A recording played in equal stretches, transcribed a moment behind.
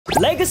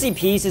Legacy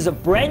Piece is a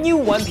brand new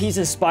One Piece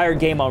inspired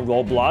game on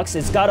Roblox.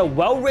 It's got a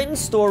well-written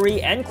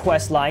story and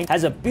questline,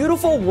 has a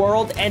beautiful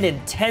world, and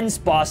intense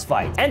boss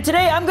fights. And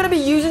today, I'm gonna be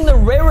using the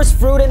rarest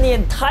fruit in the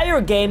entire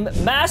game,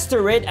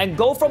 master it, and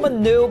go from a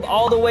noob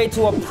all the way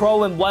to a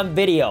pro in one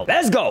video.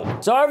 Let's go!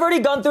 So I've already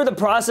gone through the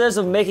process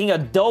of making a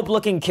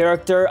dope-looking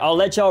character. I'll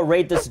let y'all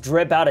rate this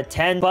drip out of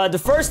 10. But the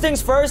first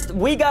things first,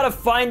 we gotta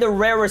find the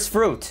rarest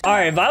fruit.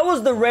 Alright, if I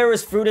was the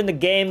rarest fruit in the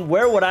game,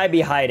 where would I be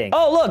hiding?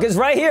 Oh, look, it's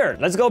right here.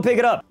 Let's go pick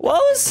it up.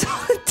 Well, it's so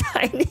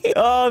tiny.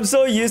 Oh, I'm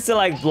so used to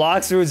like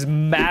block fruits,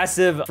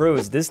 massive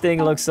fruits. This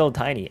thing looks so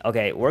tiny.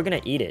 Okay, we're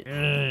gonna eat it.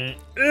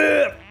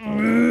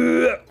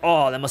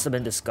 Oh, that must have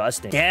been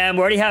disgusting. Damn,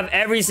 we already have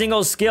every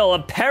single skill.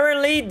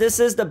 Apparently, this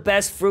is the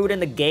best fruit in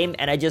the game,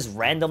 and I just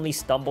randomly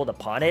stumbled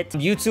upon it.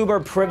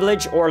 YouTuber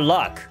privilege or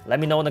luck? Let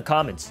me know in the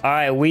comments. All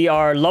right, we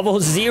are level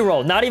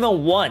 0, not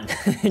even 1.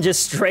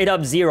 Just straight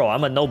up 0.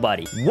 I'm a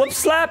nobody. Whoop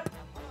slap.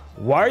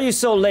 Why are you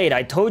so late?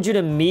 I told you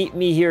to meet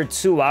me here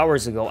 2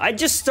 hours ago. I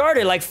just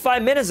started like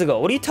 5 minutes ago.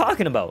 What are you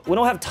talking about? We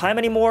don't have time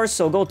anymore,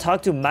 so go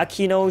talk to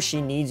Makino. She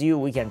needs you.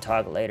 We can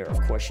talk later.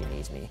 Of course she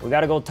needs me. We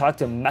gotta go talk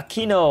to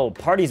Makino.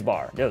 Party's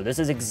bar. Dude, this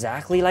is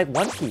exactly like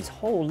One Piece.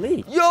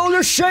 Holy. Yo,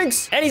 there's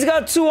Shanks! And he's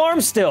got 2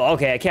 arms still.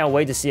 Okay, I can't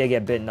wait to see it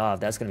get bitten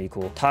off. That's gonna be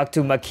cool. Talk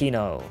to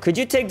Makino. Could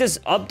you take this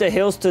up the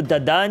hills to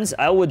Dadan's?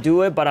 I would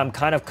do it, but I'm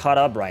kind of caught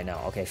up right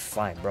now. Okay,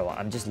 fine, bro.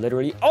 I'm just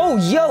literally... Oh,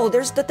 yo,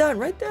 there's Dadan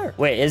right there.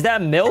 Wait, is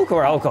that milk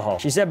or alcohol?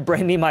 She said,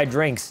 bring me my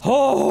drinks.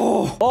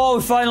 Oh,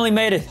 we finally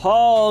made it.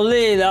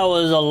 Holy, that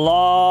was a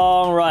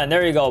long run.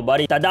 There you go,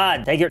 buddy.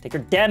 Dadan, take your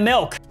damn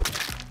milk.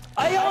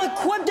 I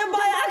equipped it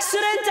by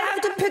accident. I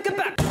have to pick it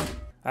back.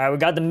 All right, we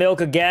got the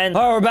milk again.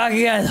 All right, we're back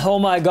again. Oh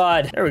my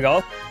God. There we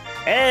go.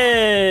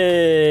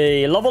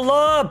 Hey, level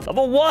up,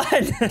 level 1.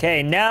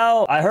 Okay,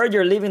 now I heard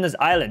you're leaving this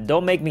island.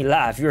 Don't make me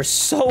laugh. You're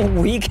so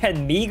weak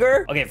and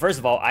meager. Okay, first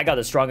of all, I got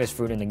the strongest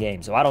fruit in the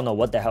game, so I don't know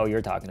what the hell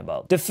you're talking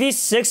about. Defeat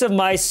 6 of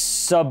my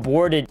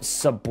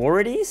subordinates?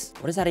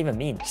 What does that even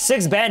mean?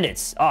 6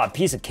 bandits. Ah,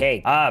 piece of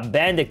cake. Ah,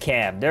 bandit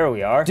camp. There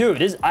we are. Dude,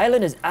 this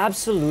island is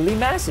absolutely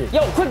massive.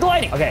 Yo, quick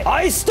gliding. Okay,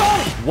 Ice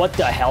Stomp. What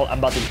the hell? I'm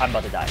about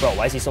to die. Bro,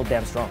 why is he so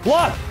damn strong?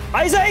 Block.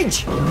 Ice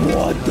Age.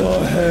 What the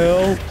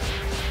hell?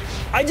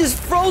 I just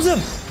froze him!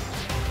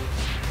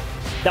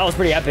 That was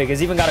pretty epic.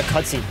 It's even got a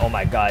cutscene. Oh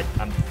my God,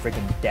 I'm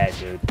freaking dead,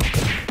 dude.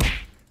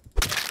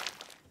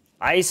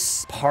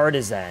 Ice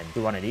Partisan.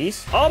 Do one of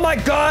these? Oh my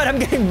God, I'm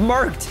getting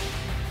murked!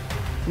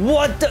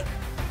 What the?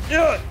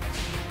 Ugh.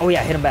 Oh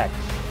yeah, hit him back.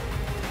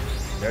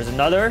 There's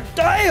another.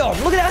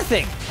 Damn, look at that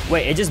thing!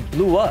 Wait, it just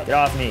blew up. Get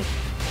off me.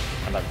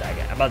 I'm about to die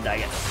again. I'm about to die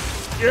again.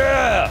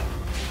 Yeah!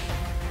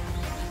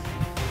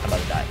 I'm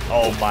about to die.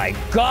 Oh my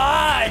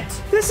God!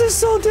 This is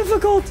so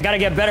difficult. I gotta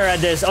get better at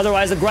this.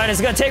 Otherwise, the grind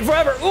is gonna take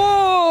forever.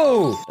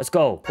 Ooh! Let's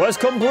go. Quest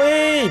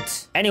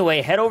complete.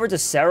 Anyway, head over to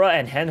Sarah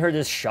and hand her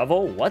this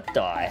shovel. What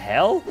the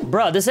hell?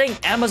 Bruh, this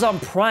ain't Amazon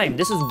Prime.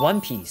 This is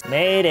One Piece.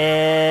 Made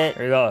it.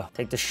 Here you go.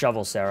 Take the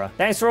shovel, Sarah.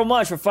 Thanks so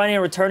much for finding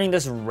and returning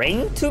this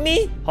ring to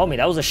me. Homie,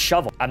 that was a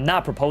shovel. I'm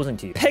not proposing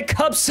to you. Pick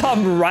up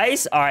some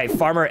rice. All right,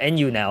 farmer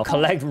enyoo now.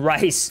 Collect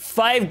rice.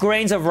 5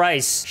 grains of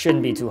rice.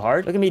 Shouldn't be too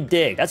hard. Look at me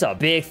dig. That's a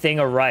big thing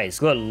of rice.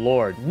 Good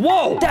lord.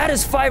 Whoa! That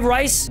is 5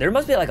 rice? There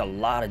must be like a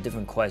lot of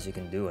different quests you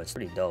can do. It's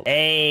pretty dope.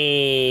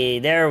 Hey,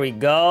 there we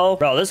go.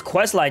 Bro, this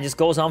quest line just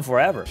goes on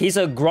forever. He's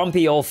a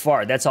grumpy old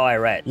fart. That's all I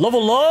read.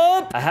 Level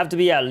up! I have to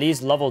be at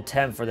least level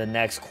 10 for the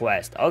next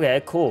quest.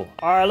 Okay, cool.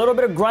 All right, a little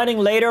bit of grinding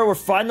later. We're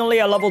finally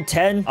at level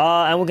 10.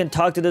 And we can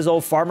talk to this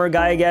old farmer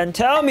guy again.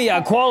 Tell me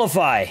I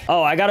qualify.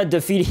 Oh, I gotta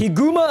defeat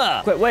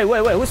Higuma.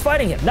 Wait. Who's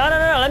fighting him? No.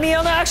 Let me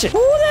on the action. Who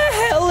the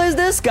hell is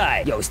this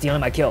guy? Yo, he's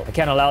stealing my kill. I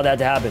can't allow that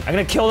to happen. I'm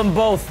gonna kill them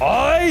both.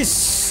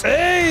 Ice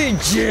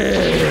Age!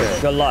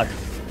 Good luck.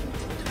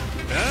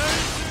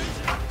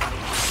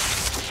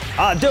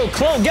 Ah, dude,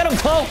 clone, get him,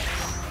 clone!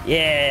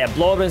 Yeah,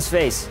 blow up in his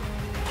face.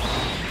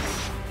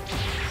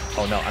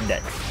 Oh no, I'm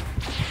dead.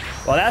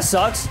 Well, that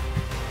sucks.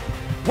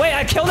 Wait,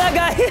 I killed that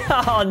guy?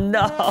 Oh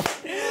no.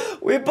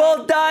 We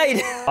both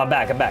died. I'm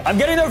back. I'm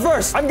getting there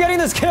first. I'm getting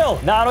this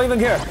kill. Nah, I don't even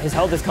care. His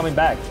health is coming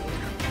back.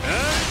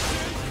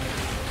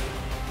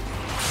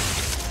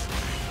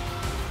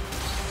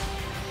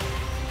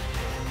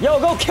 Yo,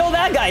 go kill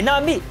that guy,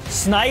 not me.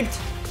 Sniped.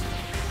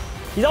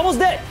 He's almost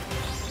dead.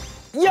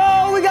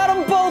 Yo, we got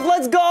them both.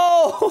 Let's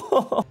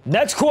go.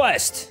 Next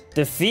quest.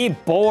 Defeat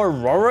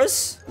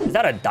Boarorus? Is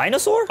that a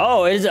dinosaur?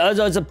 Oh, it's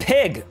a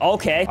pig.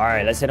 Okay. All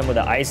right, let's hit him with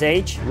the Ice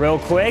Age real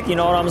quick. You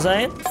know what I'm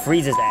saying?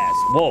 Freeze his ass.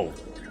 Whoa.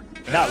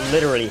 Not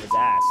literally his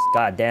ass.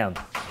 God damn.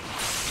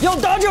 Yo,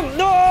 dodge him.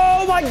 No,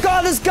 oh my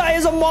God, this guy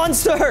is a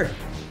monster.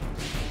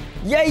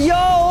 Yeah,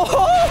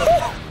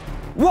 yo.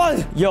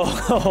 Run! Yo,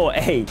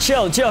 hey,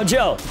 chill. All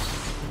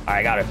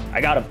right,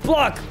 I got him.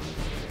 Block!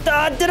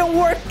 Didn't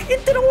work.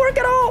 It didn't work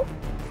at all.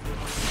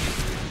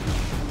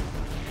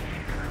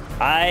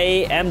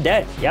 I am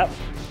dead. Yep,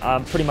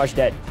 I'm pretty much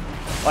dead.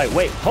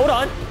 Wait, hold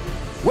on.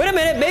 Wait a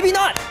minute, maybe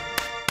not.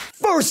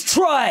 First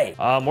try!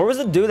 Where was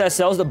the dude that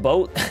sells the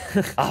boat?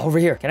 Over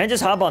here. Can I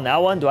just hop on that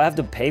one? Do I have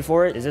to pay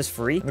for it? Is this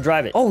free? Let me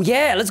drive it. Oh,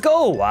 yeah, let's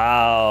go.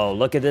 Wow,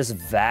 look at this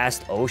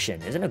vast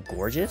ocean. Isn't it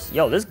gorgeous?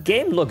 Yo, this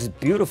game looks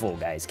beautiful,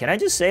 guys. Can I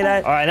just say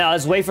that? All right, now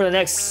let's wait for the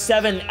next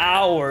 7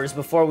 hours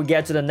before we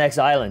get to the next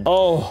island.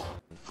 Oh.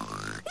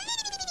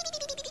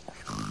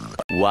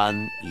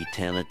 One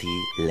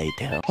eternity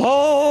later.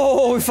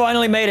 Oh, we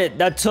finally made it.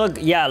 That took,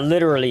 yeah,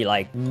 literally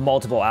like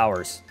multiple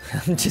hours.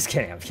 I'm just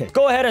kidding. I'm kidding.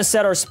 Go ahead and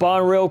set our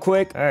spawn real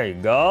quick. There you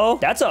go.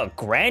 That's a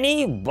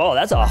granny? Whoa,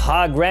 that's a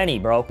hot granny,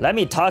 bro. Let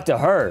me talk to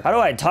her. How do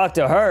I talk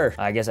to her?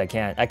 I guess I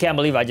can't. I can't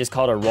believe I just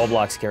called a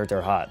Roblox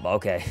character hot, but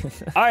okay.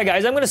 All right,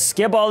 guys, I'm gonna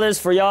skip all this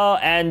for y'all,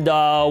 and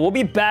we'll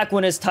be back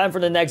when it's time for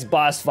the next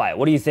boss fight.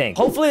 What do you think?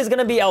 Hopefully, it's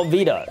gonna be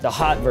Alvida, the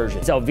hot version.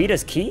 Is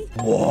Alvida's key?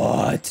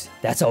 What?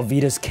 That's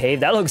Alvida's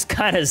cave? That looks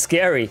kind of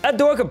scary. That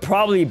door could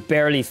probably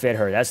barely fit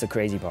her. That's the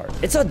crazy part.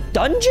 It's a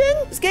dungeon?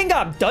 This game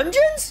got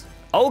dungeons?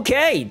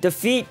 Okay,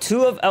 defeat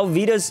 2 of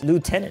Alvida's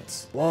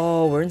lieutenants.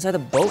 Whoa, we're inside the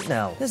boat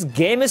now. This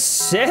game is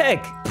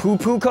sick.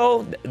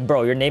 Poo-Poo-Ko?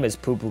 Bro, your name is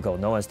Poo-Poo-Ko.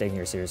 No one's taking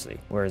you seriously.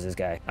 Where is this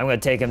guy? I'm gonna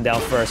take him down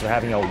first for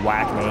having a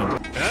whack name.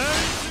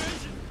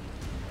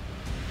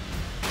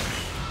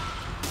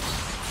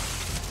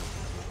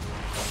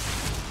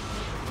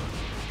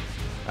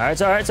 All right,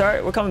 it's all right, it's all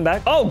right. We're coming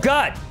back. Oh,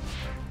 God.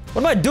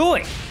 What am I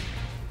doing?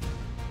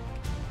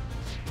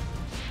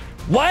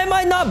 Why am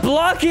I not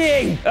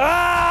blocking?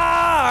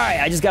 Ah! All right,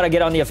 I just gotta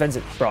get on the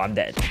offensive. Bro, I'm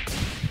dead.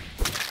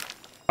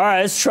 All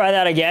right, let's try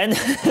that again.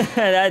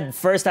 That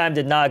first time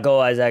did not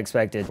go as I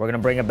expected. We're gonna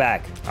bring it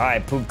back. All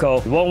right,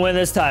 Poopco. You won't win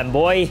this time,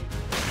 boy.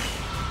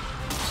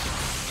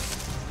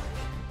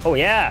 Oh,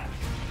 yeah.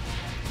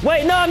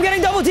 Wait, no, I'm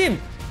getting double teamed.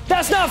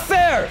 That's not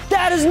fair.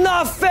 That is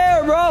not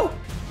fair, bro.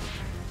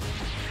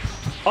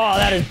 Oh,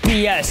 that is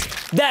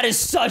BS. That is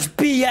such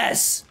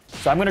BS.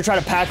 So I'm gonna try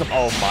to pack him.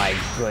 Oh my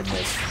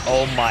goodness.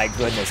 Oh my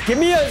goodness. Give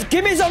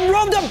me some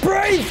room to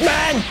breathe,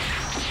 man.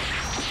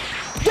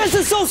 This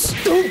is so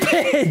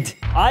stupid.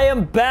 I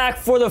am back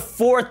for the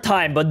 4th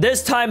time, but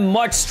this time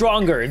much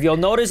stronger. If you'll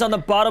notice on the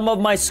bottom of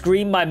my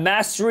screen, my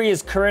mastery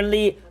is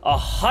currently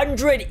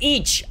 100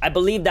 each. I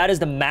believe that is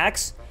the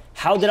max.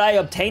 How did I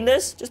obtain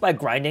this? Just by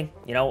grinding.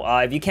 You know,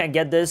 if you can't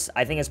get this,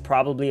 I think it's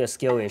probably a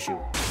skill issue.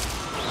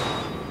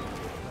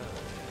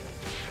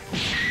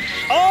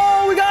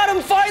 Oh, we got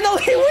him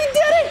finally! We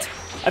did it!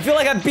 I feel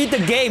like I beat the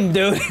game,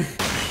 dude.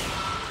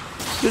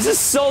 This is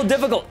so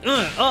difficult.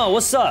 Oh,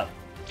 what's up?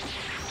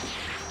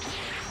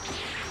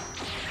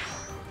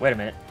 Wait a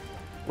minute.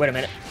 Wait a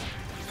minute.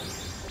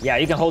 Yeah,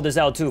 you can hold this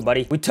out too,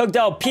 buddy. We took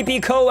down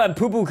Pee-Pee-Ko and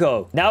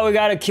Poo-Poo-Ko. Now we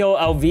gotta kill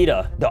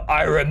Alvida, the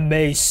Iron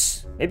Mace.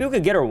 Maybe we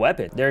could get her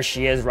weapon. There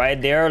she is right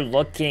there,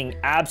 looking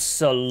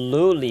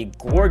absolutely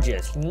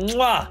gorgeous.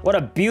 Mwah! What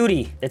a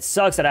beauty. It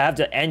sucks that I have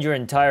to end your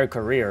entire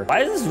career. Why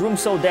is this room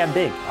so damn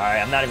big? All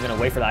right, I'm not even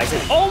gonna wait for the ice.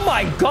 Oh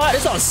my God,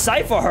 it's on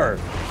sight for her.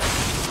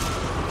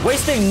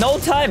 Wasting no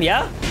time,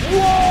 yeah?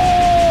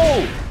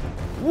 Whoa!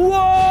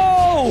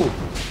 Whoa!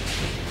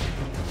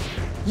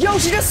 Yo,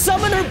 she just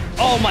summoned her.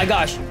 Oh my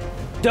gosh.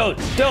 Dude.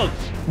 No.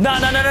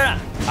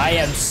 I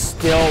am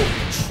still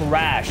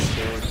trash,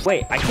 dude.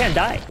 Wait, I can't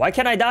die. Why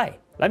can't I die?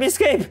 Let me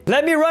escape.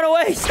 Let me run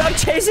away. Stop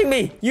chasing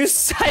me. You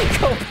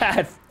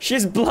psychopath.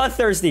 She's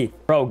bloodthirsty.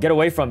 Bro, get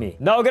away from me.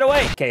 No, get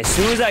away. Okay, as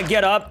soon as I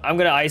get up, I'm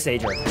gonna Ice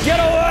Age her. Get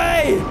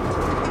away!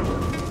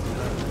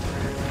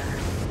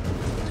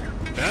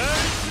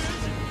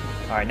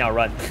 All right, now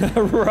run.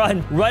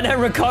 Run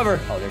and recover.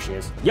 Oh, there she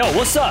is. Yo,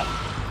 what's up?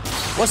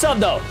 What's up,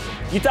 though?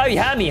 You thought you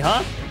had me,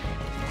 huh?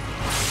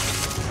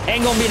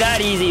 Ain't gonna be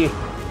that easy.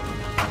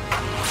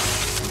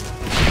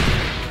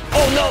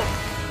 Oh, no.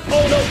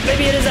 Oh, no.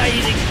 Maybe it is that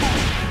easy.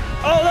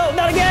 Oh, no,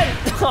 not again.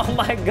 Oh,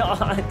 my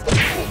God.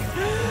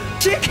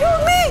 She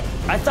killed me.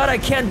 I thought I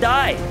can't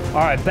die. All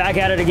right, back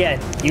at it again.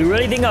 You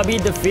really think I'll be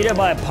defeated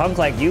by a punk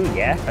like you?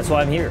 Yeah, that's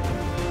why I'm here.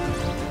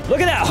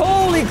 Look at that.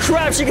 Holy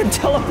crap, she can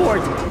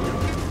teleport.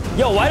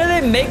 Yo, why do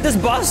they make this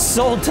boss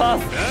so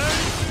tough?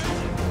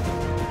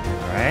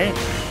 All right.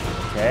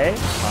 Okay,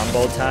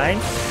 combo time.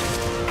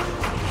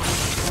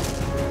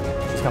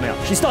 She's coming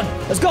up. She's stunned.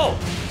 Let's go.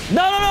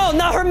 No,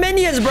 not her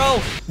minions, bro.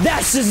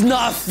 That's just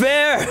not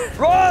fair.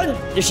 Run.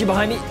 Is she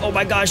behind me? Oh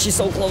my gosh, she's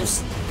so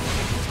close.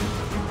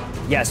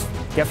 Yes,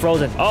 get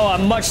frozen. Oh,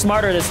 I'm much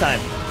smarter this time.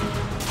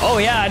 Oh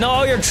yeah, I know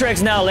all your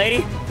tricks now,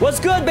 lady. What's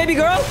good, baby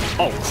girl?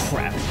 Oh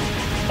crap.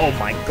 Oh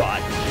my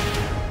God.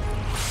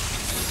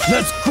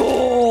 Let's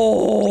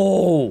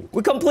go!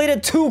 We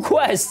completed 2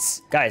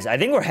 quests. Guys, I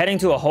think we're heading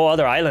to a whole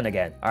other island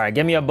again. All right,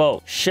 give me a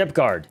boat. Ship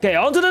guard. Okay,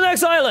 on to the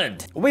next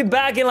island. We'll be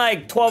back in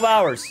like 12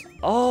 hours.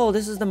 Oh,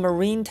 this is the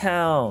marine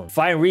town.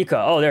 Find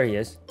Rika. Oh, there he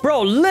is.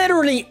 Bro,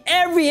 literally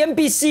every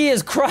NPC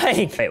is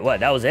crying. Wait, what?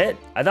 That was it?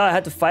 I thought I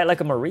had to fight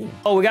like a marine.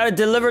 Oh, we gotta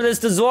deliver this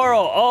to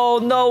Zoro. Oh,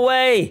 no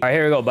way. All right,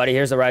 here we go, buddy.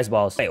 Here's the rice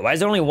balls. Wait, why is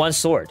there only 1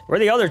 sword? Where are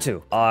the other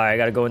 2? All right, I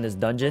gotta go in this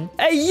dungeon.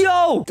 Hey,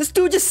 yo! This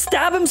dude just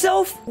stabbed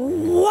himself?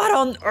 What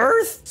on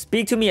earth?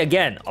 Speak to me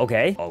again.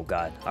 Okay. Oh,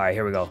 God. All right,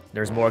 here we go.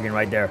 There's Morgan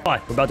right there. Come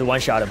on, we're about to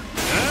one-shot him.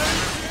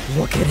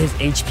 Look at his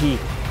HP.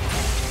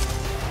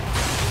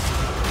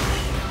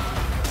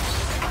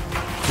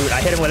 Dude, I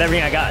hit him with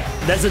everything I got.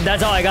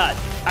 That's all I got.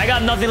 I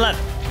got nothing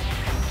left.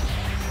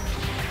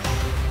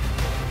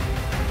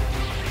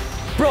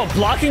 Bro,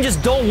 blocking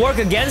just don't work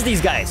against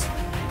these guys.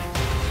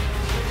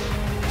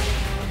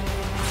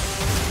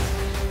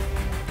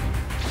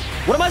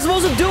 What am I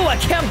supposed to do? I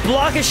can't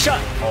block a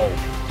shot. Oh,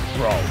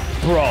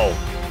 bro.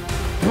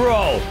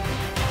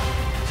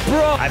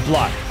 I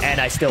blocked, and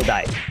I still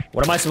died.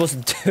 What am I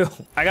supposed to do?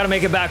 I gotta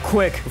make it back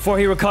quick before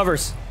he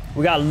recovers.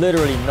 We got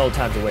literally no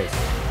time to waste.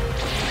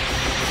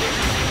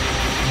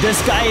 This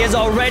guy is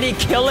already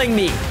killing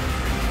me.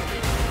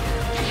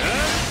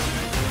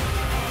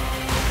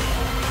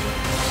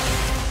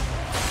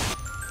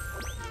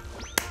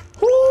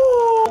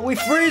 We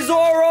free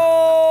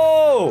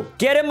Zoro!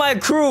 Get in my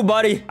crew,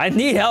 buddy. I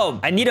need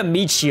help. I need a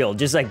meat shield.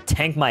 Just like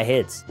tank my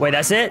hits. Wait,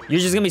 that's it? You're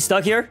just gonna be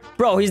stuck here?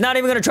 Bro, he's not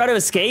even gonna try to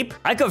escape?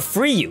 I could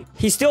free you.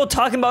 He's still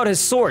talking about his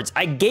swords.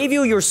 I gave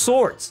you your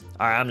swords.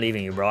 All right, I'm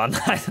leaving you, bro. I'm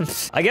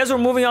not. I guess we're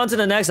moving on to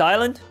the next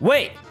island.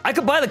 Wait, I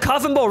could buy the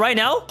coffin bow right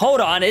now?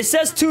 Hold on. It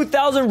says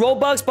 2,000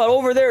 Robux, but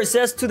over there it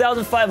says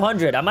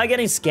 2,500. Am I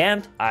getting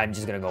scammed? I'm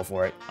just gonna go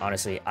for it.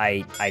 Honestly,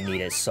 I need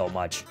it so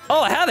much.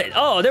 Oh, I have it.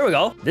 Oh, there we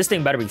go. This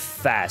thing better be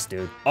fast,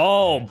 dude.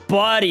 Oh,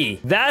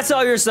 buddy. That's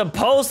how you're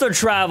supposed to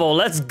travel.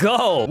 Let's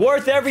go.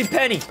 Worth every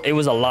penny. It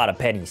was a lot of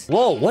pennies.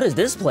 Whoa, what is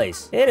this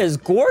place? It is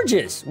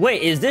gorgeous.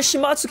 Wait, is this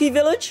Shimatsuki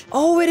Village?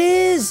 Oh, it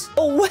is.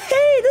 Oh, wait.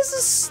 This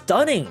is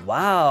stunning.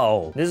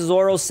 Wow. This is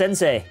Zoro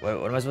Sensei. Wait,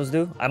 what am I supposed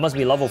to do? I must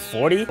be level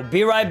 40. I'll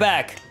be right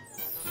back.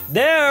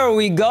 There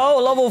we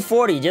go. Level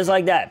 40. Just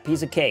like that.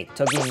 Piece of cake.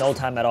 Took me no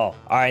time at all.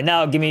 All right,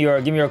 now give me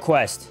your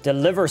quest.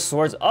 Deliver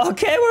swords.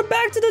 Okay, we're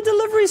back to the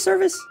delivery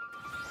service.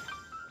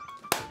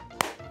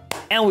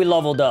 And we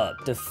leveled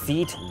up.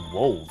 Defeat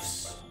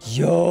wolves.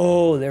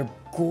 Yo, they're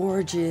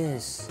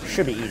gorgeous.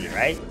 Should be easy,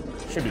 right?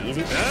 Should be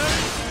easy.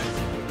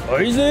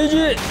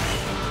 Easy.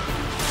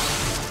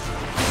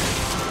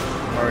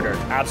 Murdered.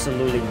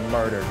 Absolutely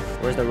murdered.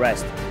 Where's the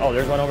rest? Oh,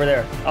 there's one over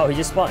there. Oh, he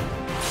just spawned.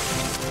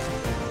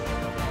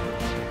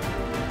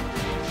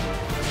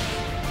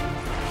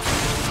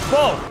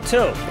 Whoa,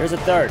 2. Here's a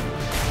 3rd.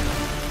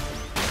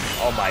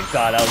 Oh my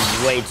god, that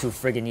was way too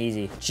freaking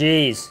easy.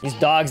 Jeez, these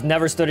dogs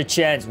never stood a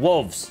chance.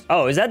 Wolves.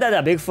 Oh, is that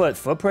Bigfoot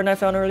footprint I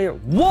found earlier?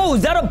 Whoa,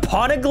 is that a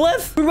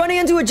poneglyph? We're running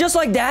into it just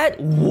like that?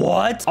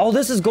 What? All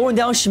this is going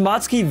down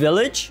Shimatsuki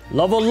Village?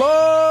 Level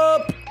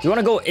up! Do you want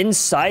to go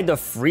inside the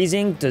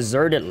freezing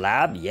deserted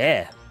lab?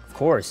 Yeah, of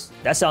course.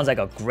 That sounds like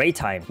a great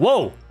time.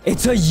 Whoa,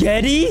 it's a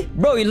Yeti?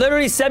 Bro, you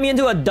literally sent me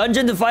into a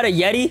dungeon to fight a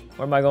Yeti?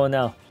 Where am I going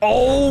now?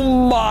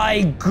 Oh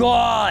my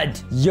god!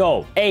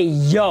 Yo, hey,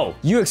 yo.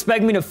 You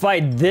expect me to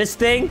fight this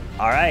thing?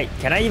 All right,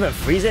 can I even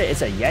freeze it?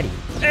 It's a Yeti.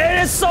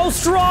 It is so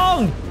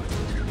strong!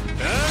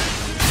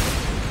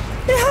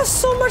 It has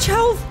so much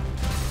health.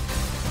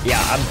 Yeah,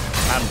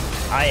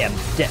 I am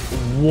dead.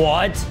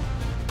 What?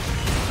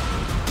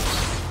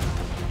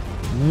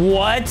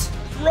 What?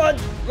 Run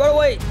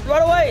away,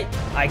 run away.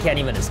 I can't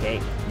even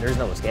escape. There's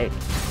no escape.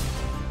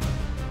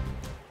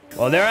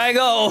 Well, there I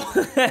go. All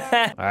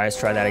right, let's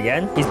try that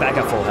again. He's back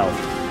at full health.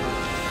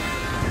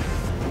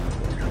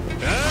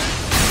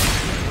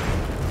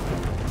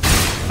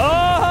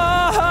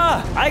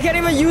 Oh, I can't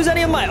even use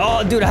any of my...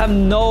 Oh, dude, I have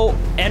no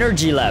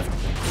energy left.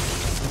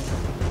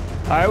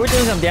 All right, we're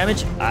doing some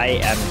damage. I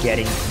am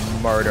getting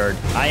murdered.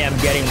 I am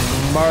getting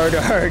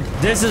murdered.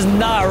 This is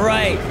not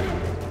right.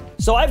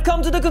 So I've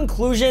come to the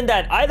conclusion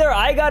that either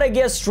I gotta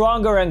get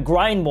stronger and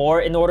grind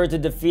more in order to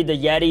defeat the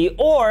Yeti,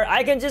 or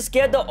I can just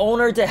get the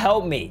owner to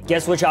help me.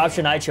 Guess which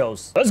option I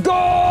chose. Let's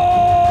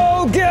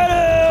go! Get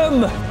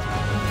him!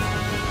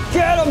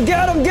 Get him,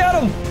 get him, get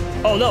him!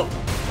 Oh, no.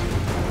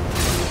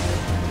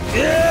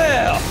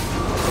 Yeah!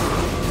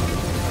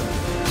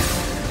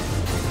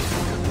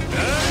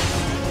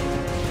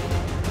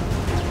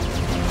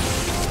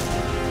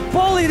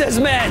 Bully this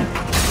man!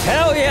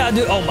 Hell yeah,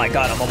 dude. Oh my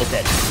god, I'm almost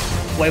dead.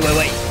 Wait.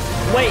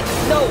 Wait,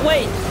 no,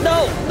 wait,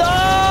 no!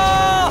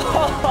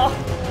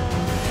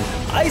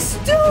 I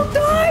still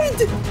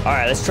died! All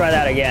right, let's try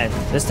that again.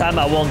 This time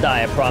I won't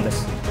die, I promise.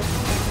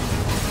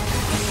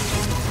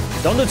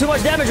 Don't do too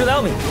much damage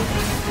without me.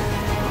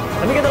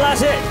 Let me get the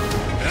last hit.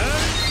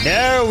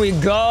 There we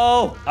go.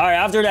 All right,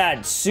 after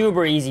that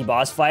super easy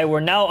boss fight, we're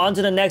now on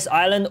to the next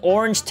island,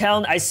 Orange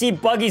Town. I see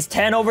Buggy's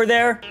 10 over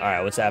there. All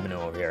right, what's happening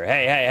over here?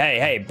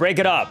 Hey, break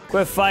it up.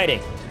 Quit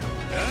fighting.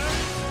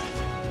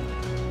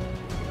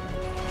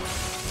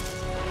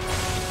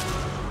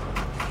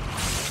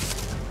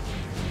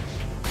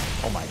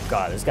 Oh my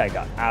god, this guy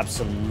got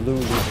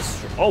absolutely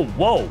destroyed. Oh,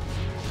 whoa.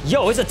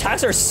 Yo, his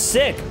attacks are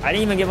sick. I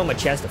didn't even give him a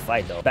chance to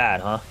fight, though.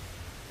 Bad, huh?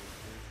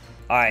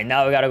 All right,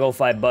 now we gotta go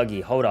fight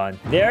Buggy. Hold on.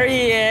 There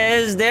he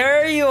is.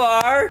 There you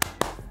are.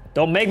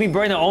 Don't make me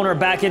bring the owner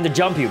back in to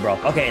jump you, bro.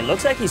 Okay, it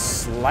looks like he's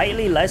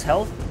slightly less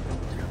health.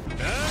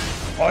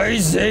 I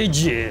say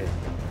J.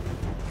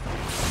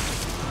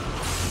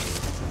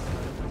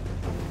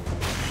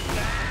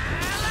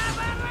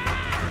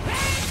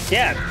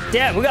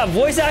 Damn, we got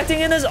voice acting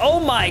in this? Oh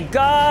my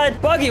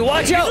god. Buggy,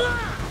 watch out.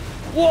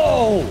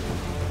 Whoa.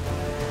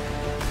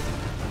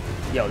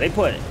 Yo, they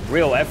put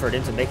real effort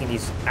into making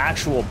these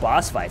actual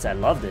boss fights. I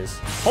love this.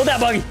 Hold that,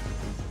 Buggy.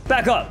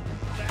 Back up.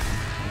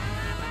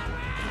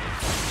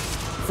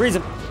 Freeze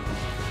him.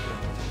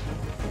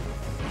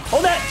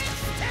 Hold that.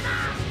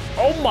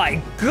 Oh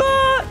my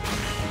god.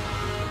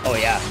 Oh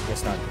yeah, get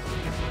stunned.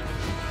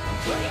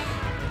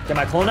 Get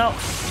my clone out.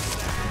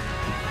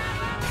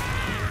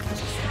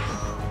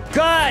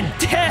 God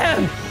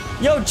damn.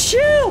 Yo,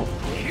 chill.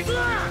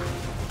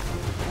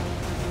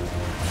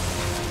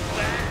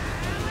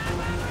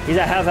 He's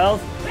at half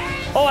health.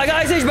 Oh, I got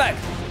Ice Age back.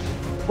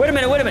 Wait a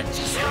minute, wait a minute.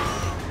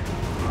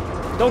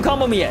 Don't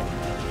combo me yet.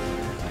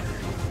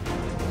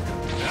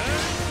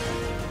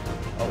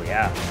 Oh,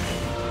 yeah.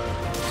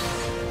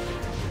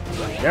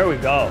 There we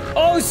go.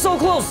 Oh, he's so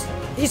close.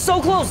 He's so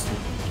close.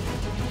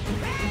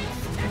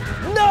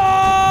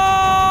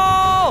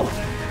 No!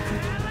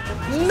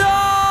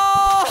 No!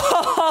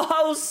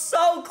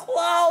 So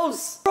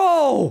close.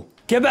 Bro,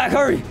 get back,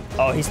 hurry.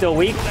 Oh, he's still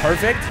weak.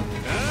 Perfect.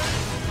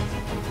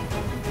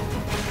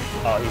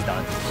 Oh, he's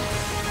done.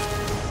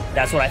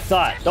 That's what I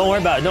thought. Don't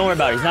worry about it. Don't worry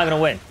about it. He's not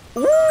gonna win.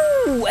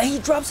 Ooh, and he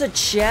drops a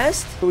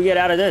chest. What do we get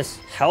out of this?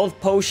 Health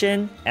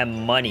potion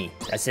and money.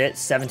 That's it,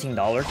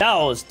 $17. That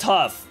was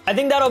tough. I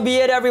think that'll be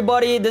it,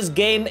 everybody. This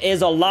game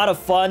is a lot of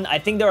fun. I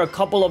think there are a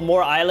couple of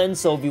more islands,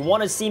 so if you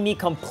want to see me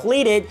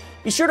complete it,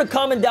 be sure to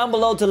comment down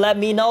below to let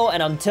me know.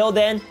 And until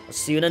then, I'll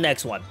see you in the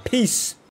next one. Peace.